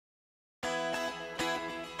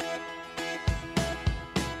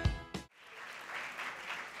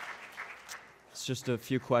It's just a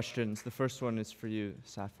few questions. The first one is for you,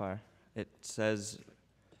 Sapphire. It says,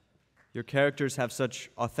 your characters have such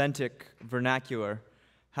authentic vernacular.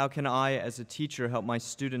 How can I, as a teacher, help my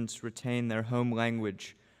students retain their home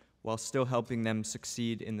language while still helping them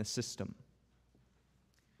succeed in the system?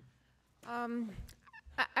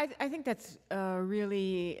 I think that's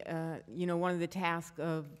really, one of the tasks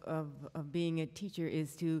of being a teacher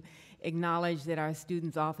is to acknowledge that our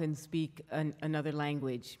students often speak another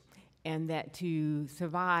language, and that to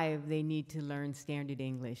survive, they need to learn standard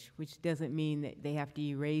English, which doesn't mean that they have to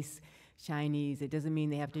erase Chinese. It doesn't mean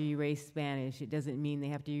they have to erase Spanish. It doesn't mean they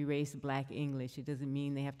have to erase Black English. It doesn't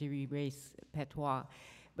mean they have to erase patois.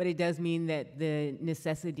 But it does mean that the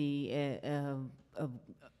necessity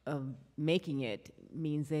of making it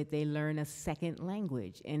means that they learn a second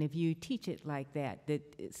language. And if you teach it like that, that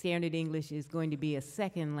standard English is going to be a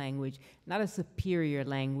second language, not a superior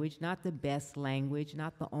language, not the best language,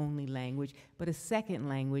 not the only language, but a second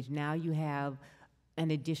language, now you have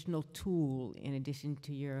an additional tool in addition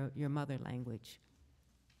to your mother language.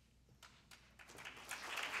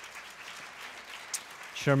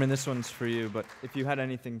 Sherman, this one's for you, but if you had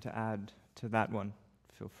anything to add to that one,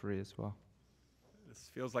 feel free as well. This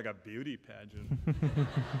feels like a beauty pageant.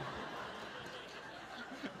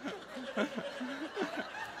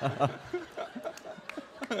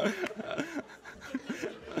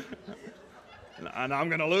 And I'm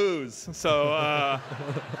gonna lose. So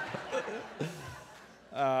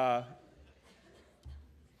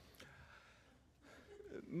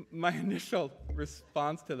my initial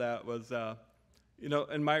response to that was,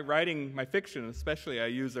 in my writing, my fiction especially, I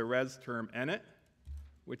use a res term, "enit,"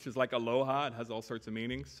 which is like aloha. It has all sorts of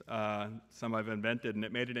meanings. Some I've invented, and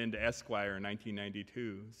it made it into Esquire in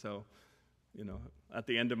 1992. So, at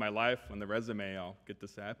the end of my life, on the resume, I'll get to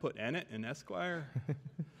say, I put "enit" in Esquire.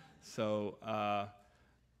 So,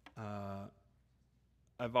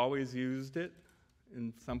 I've always used it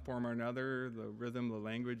in some form or another, the rhythm, the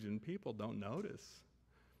language, and people don't notice.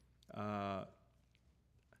 I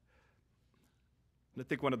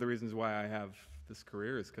think one of the reasons why I have this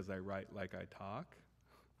career is because I write like I talk.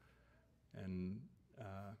 And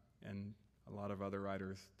a lot of other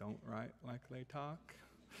writers don't write like they talk,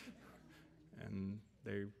 and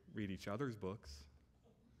they read each other's books.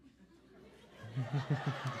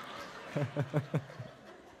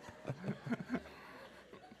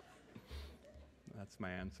 That's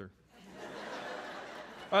my answer.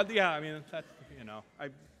 Yeah, I mean, that's,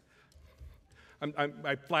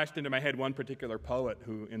 I flashed into my head one particular poet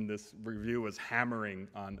who, in this review, was hammering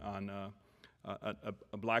on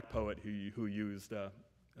a black poet who used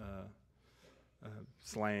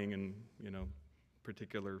slang and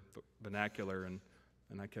particular vernacular, and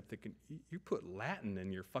I kept thinking, you put Latin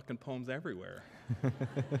in your fucking poems everywhere.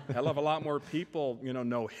 Hell of a lot more people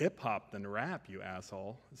know hip hop than rap, you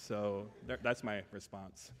asshole. So that's my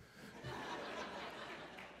response.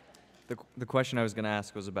 The question I was going to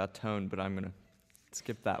ask was about tone, but I'm going to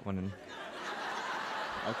skip that one. And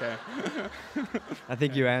okay. I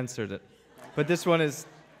think you answered it. But this one's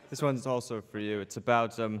also for you. It's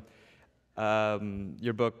about your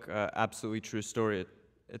book, Absolutely True Story.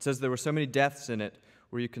 It says there were so many deaths in it.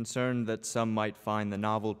 Were you concerned that some might find the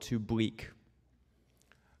novel too bleak?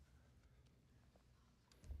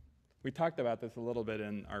 We talked about this a little bit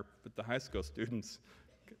with the high school students.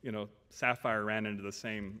 Sapphire ran into the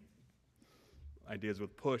same ideas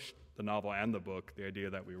with Push, the novel and the book, the idea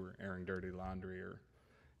that we were airing dirty laundry.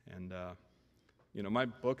 My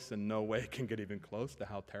books in no way can get even close to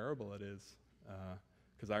how terrible it is,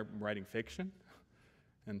 because I'm writing fiction,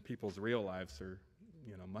 and people's real lives are,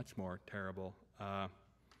 much more terrible.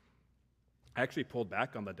 I actually pulled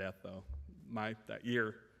back on the death, though. That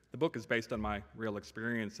year, the book is based on my real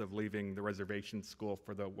experience of leaving the reservation school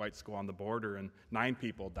for the white school on the border, and 9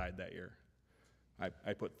 people died that year.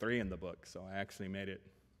 I put 3 in the book, so I actually made it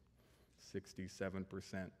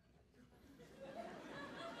 67%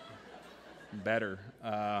 better.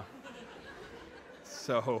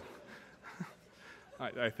 So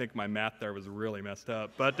I think my math there was really messed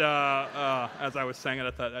up. But as I was saying it,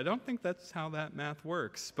 I thought, I don't think that's how that math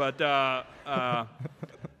works. But the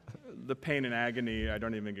pain and agony, I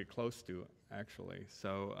don't even get close to, actually.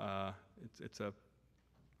 So it's a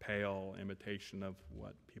pale imitation of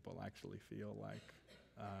what people actually feel like.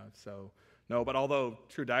 No, but although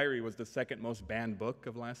True Diary was the second most banned book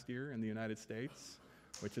of last year in the United States,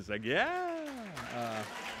 which is like, yeah.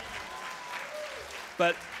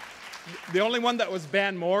 But the only one that was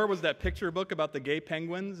banned more was that picture book about the gay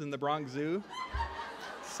penguins in the Bronx Zoo.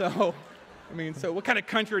 So what kind of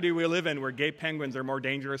country do we live in where gay penguins are more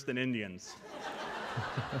dangerous than Indians?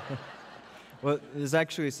 Well, there's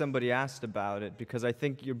actually somebody asked about it because I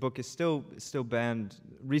think your book is still banned.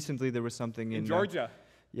 Recently, there was something in Georgia.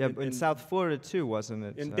 Yeah, in South Florida too, wasn't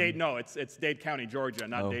it? In Dade, no, it's Dade County, Georgia,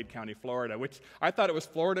 not Oh. Dade County, Florida. Which I thought it was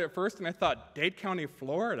Florida at first, and I thought Dade County,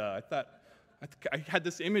 Florida. I had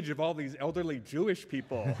this image of all these elderly Jewish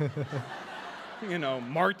people,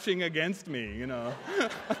 marching against me.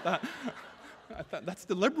 I thought that's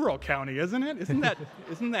the liberal county, isn't it? Isn't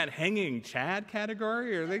that hanging Chad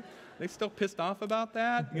category? Are they still pissed off about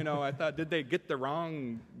that? I thought, did they get the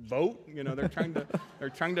wrong vote? They're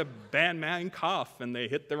trying to ban Mein Kampf and they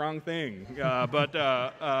hit the wrong thing. But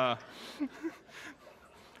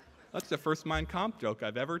that's the first Mein Kampf joke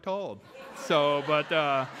I've ever told. So, but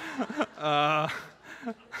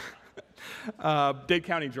Dade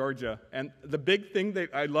County, Georgia, and the big thing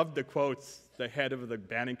that I loved the quotes. The head of the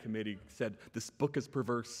banning committee said, "This book is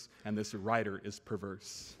perverse, and this writer is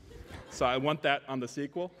perverse." So I want that on the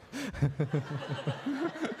sequel.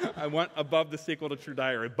 I want above the sequel to True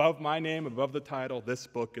Diary, above my name, above the title, "This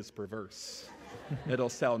book is perverse." It'll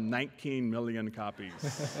sell 19 million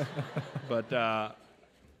copies. But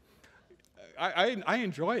I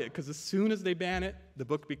enjoy it, because as soon as they ban it, the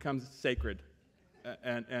book becomes sacred.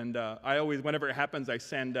 And I always, whenever it happens, I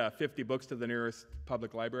send 50 books to the nearest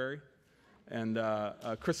public library. And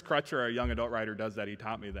Chris Crutcher, a young adult writer, does that. He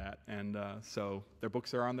taught me that. And so their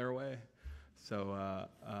books are on their way. So,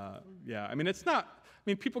 yeah, it's not,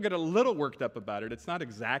 people get a little worked up about it. It's not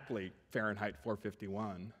exactly Fahrenheit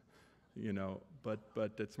 451, but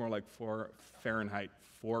it's more like Fahrenheit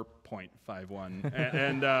 4.51.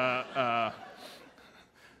 And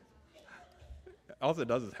all it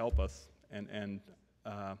does is help us. And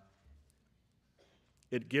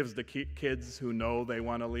it gives the kids who know they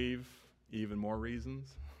want to leave even more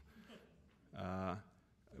reasons. A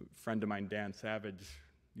friend of mine, Dan Savage,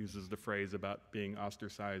 uses the phrase about being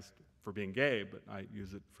ostracized for being gay, but I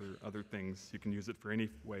use it for other things. You can use it for any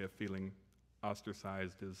way of feeling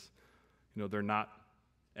ostracized. Is, they're not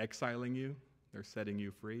exiling you, they're setting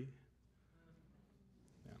you free.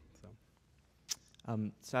 Yeah, so.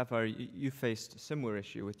 Sapphire, you faced a similar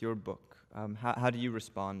issue with your book. How do you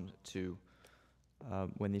respond to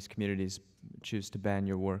when these communities choose to ban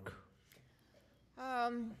your work?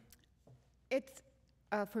 It's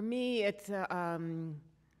for me. It's a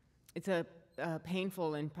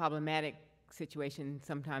painful and problematic situation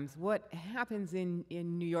sometimes. What happens in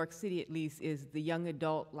New York City, at least, is the young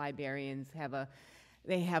adult librarians have a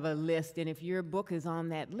list, and if your book is on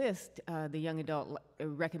that list, the young adult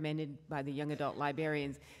recommended by the young adult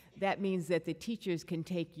librarians, that means that the teachers can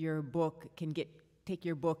take your book, get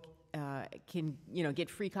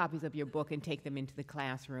free copies of your book and take them into the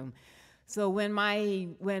classroom. So when my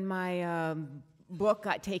book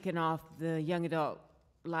got taken off the young adult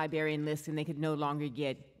librarian list and they could no longer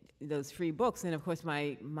get those free books, and of course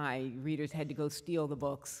my readers had to go steal the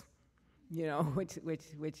books,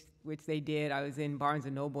 which they did. I was in Barnes &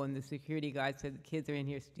 Noble and the security guard said, "The kids are in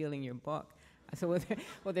here stealing your book." I said,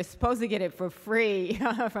 well, they're supposed to get it for free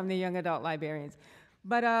from the young adult librarians.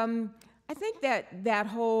 But I think that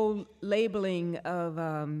whole labeling of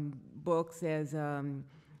books as, as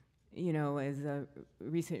a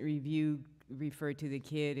recent review referred to the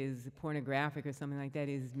kid as pornographic or something like that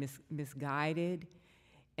is misguided.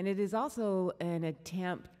 And it is also an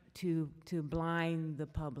attempt to blind the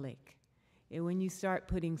public. And when you start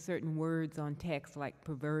putting certain words on text like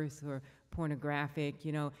perverse or pornographic,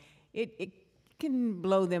 it can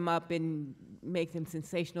blow them up and make them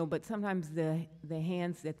sensational, but sometimes the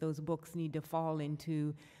hands that those books need to fall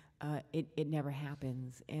into, it never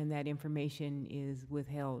happens, and that information is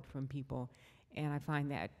withheld from people, and I find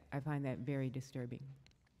that very disturbing.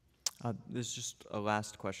 There's just a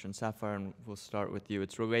last question, Sapphire, and we'll start with you.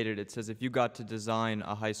 It's related. It says, if you got to design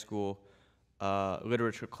a high school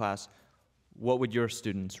literature class, what would your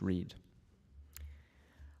students read?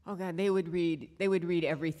 Oh God, they would read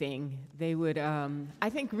everything. They would. I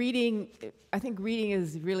think reading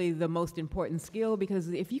is really the most important skill, because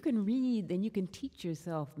if you can read, then you can teach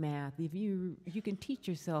yourself math. If you can teach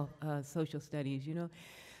yourself social studies,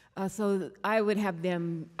 So I would have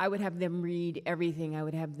them read everything. I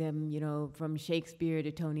would have them, from Shakespeare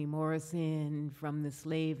to Toni Morrison, from the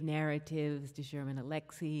slave narratives to Sherman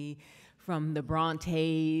Alexie, from the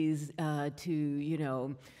Brontes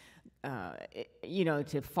to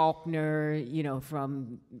to Faulkner,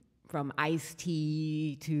 from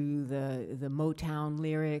Ice-T to the Motown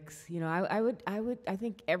lyrics. I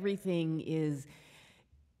think everything is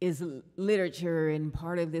literature, and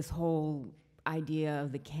part of this whole idea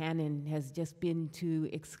of the canon has just been to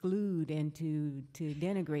exclude and to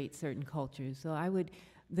denigrate certain cultures. So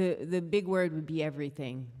the big word would be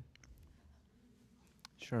everything.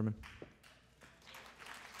 Sherman.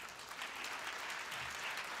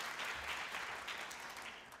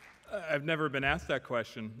 I've never been asked that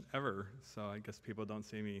question ever, so I guess people don't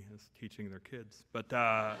see me as teaching their kids. But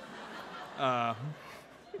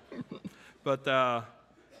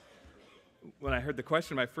when I heard the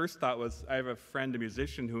question, my first thought was, I have a friend, a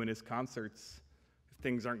musician, who in his concerts, if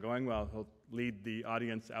things aren't going well, he'll lead the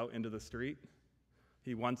audience out into the street.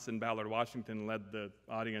 He once in Ballard, Washington, led the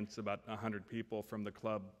audience, about 100 people, from the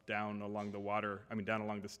club down along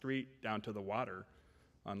the street, down to the water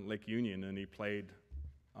on Lake Union, and he played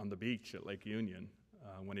on the beach at Lake Union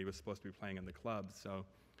when he was supposed to be playing in the club. So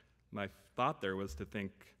my thought there was to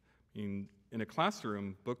think, in a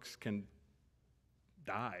classroom, books can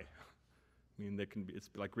die. It's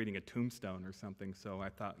like reading a tombstone or something. So I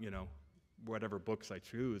thought, whatever books I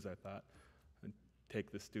choose, I thought I'd take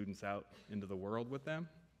the students out into the world with them.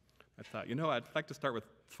 I thought, I'd like to start with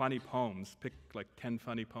funny poems, pick like 10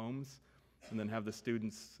 funny poems, and then have the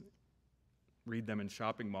students read them in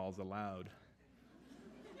shopping malls aloud.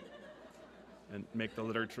 And make the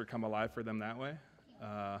literature come alive for them that way,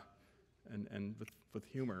 and with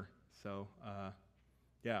humor. So,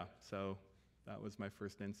 so that was my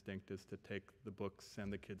first instinct, is to take the books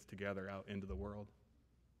and the kids together out into the world.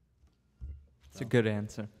 It's a good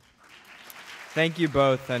answer. Thank you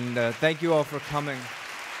both, and thank you all for coming.